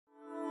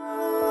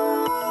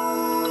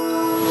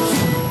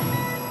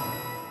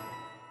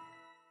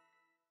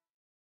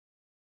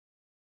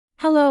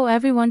Hello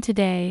everyone,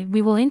 today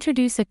we will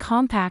introduce a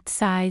compact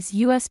size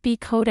USB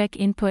codec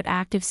input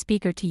active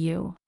speaker to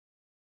you.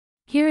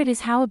 Here it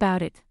is. How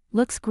about it?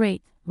 Looks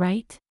great,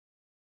 right?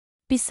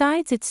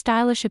 Besides its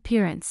stylish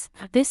appearance,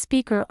 this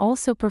speaker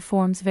also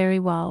performs very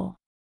well.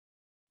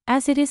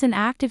 As it is an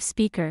active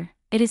speaker,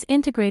 it is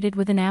integrated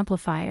with an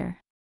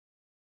amplifier.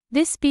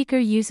 This speaker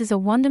uses a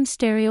WONDOM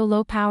stereo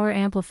low-power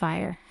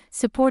amplifier,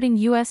 supporting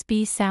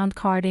USB sound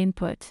card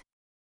input.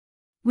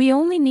 We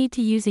only need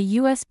to use a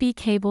USB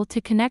cable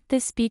to connect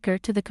this speaker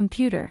to the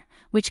computer,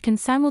 which can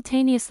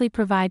simultaneously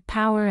provide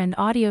power and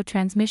audio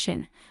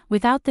transmission,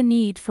 without the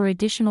need for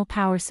additional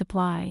power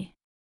supply.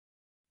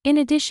 In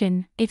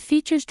addition, it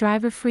features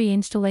driver-free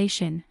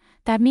installation.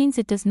 That means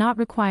it does not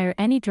require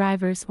any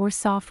drivers or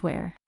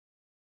software.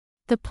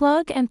 The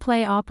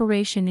plug-and-play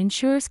operation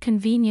ensures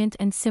convenient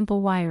and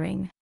simple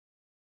wiring.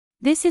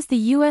 This is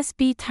the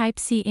USB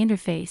Type-C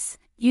interface,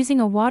 using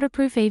a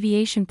waterproof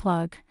aviation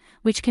plug,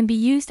 which can be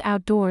used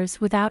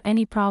outdoors without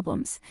any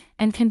problems,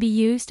 and can be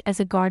used as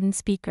a garden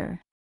speaker.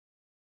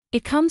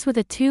 It comes with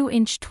a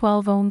 2-inch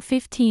 12-ohm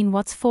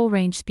 15-watt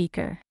full-range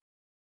speaker.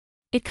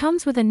 It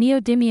comes with a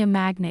neodymium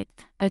magnet,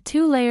 a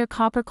 2-layer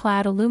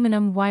copper-clad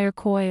aluminum wire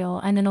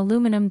coil and an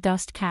aluminum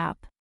dust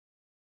cap.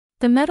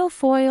 The metal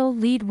foil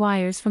lead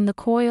wires from the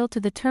coil to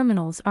the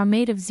terminals are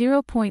made of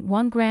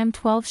 0.1 gram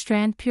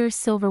 12-strand pure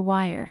silver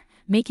wire,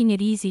 making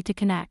it easy to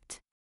connect.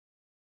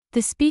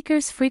 The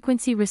speaker's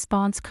frequency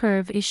response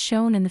curve is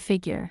shown in the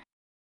figure.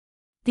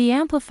 The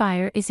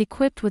amplifier is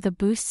equipped with a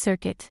boost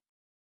circuit.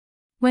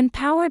 When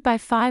powered by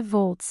 5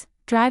 volts,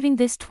 driving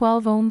this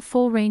 12-ohm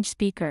full-range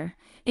speaker,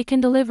 it can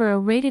deliver a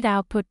rated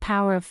output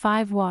power of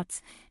 5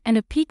 watts and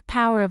a peak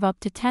power of up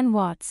to 10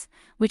 watts,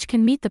 which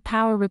can meet the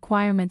power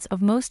requirements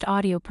of most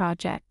audio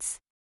projects.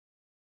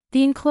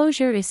 The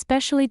enclosure is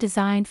specially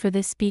designed for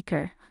this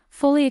speaker,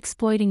 fully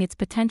exploiting its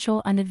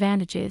potential and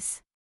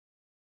advantages.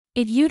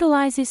 It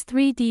utilizes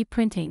 3D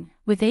printing,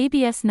 with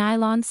ABS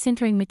nylon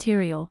sintering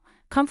material,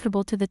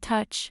 comfortable to the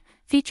touch,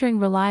 featuring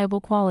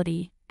reliable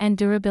quality and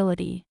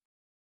durability.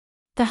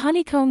 The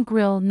honeycomb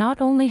grille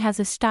not only has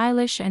a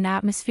stylish and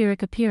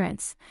atmospheric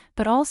appearance,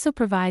 but also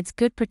provides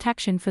good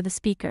protection for the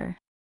speaker.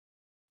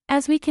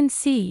 As we can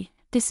see,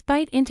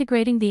 despite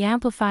integrating the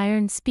amplifier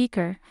and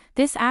speaker,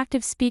 this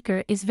active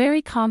speaker is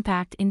very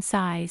compact in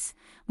size,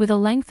 with a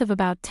length of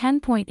about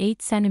 10.8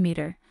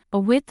 cm, a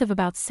width of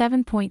about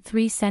 7.3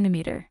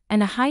 cm,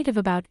 and a height of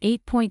about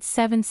 8.7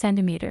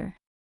 cm.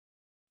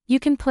 You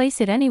can place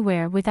it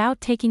anywhere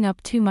without taking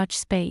up too much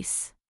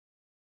space.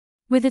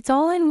 With its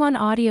all-in-one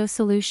audio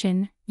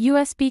solution,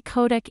 USB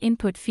codec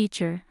input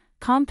feature,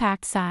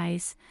 compact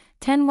size,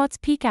 10 watts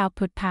peak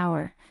output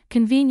power,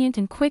 convenient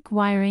and quick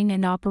wiring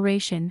and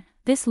operation,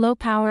 this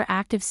low-power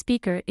active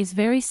speaker is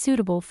very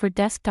suitable for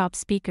desktop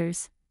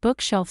speakers,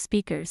 bookshelf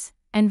speakers,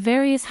 and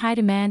various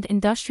high-demand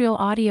industrial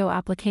audio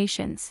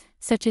applications,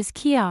 such as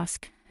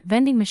kiosk,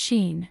 vending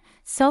machine,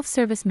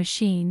 self-service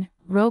machine,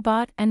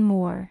 robot, and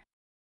more.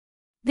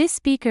 This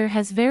speaker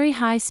has very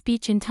high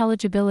speech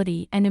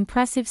intelligibility and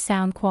impressive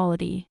sound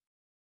quality.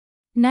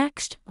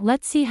 Next,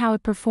 let's see how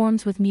it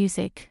performs with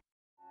music.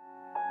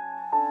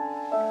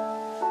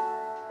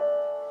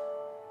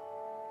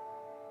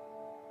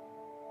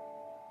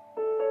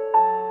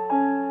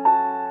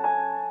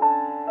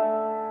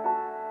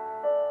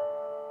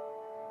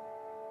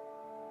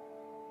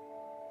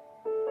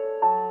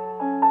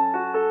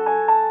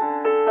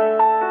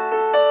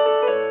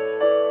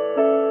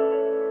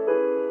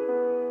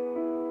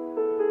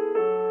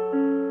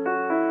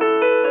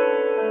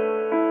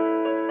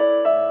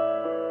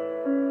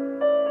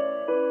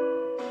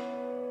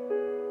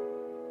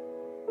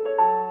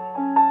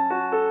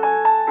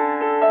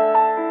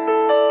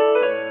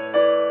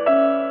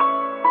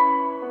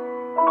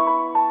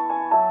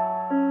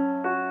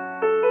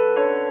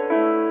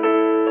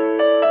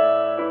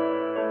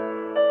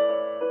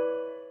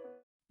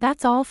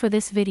 That's all for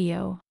this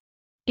video.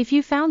 If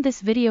you found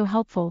this video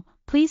helpful,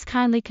 please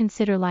kindly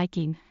consider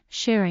liking,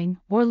 sharing,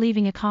 or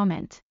leaving a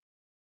comment.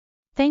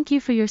 Thank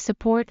you for your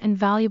support and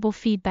valuable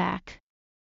feedback.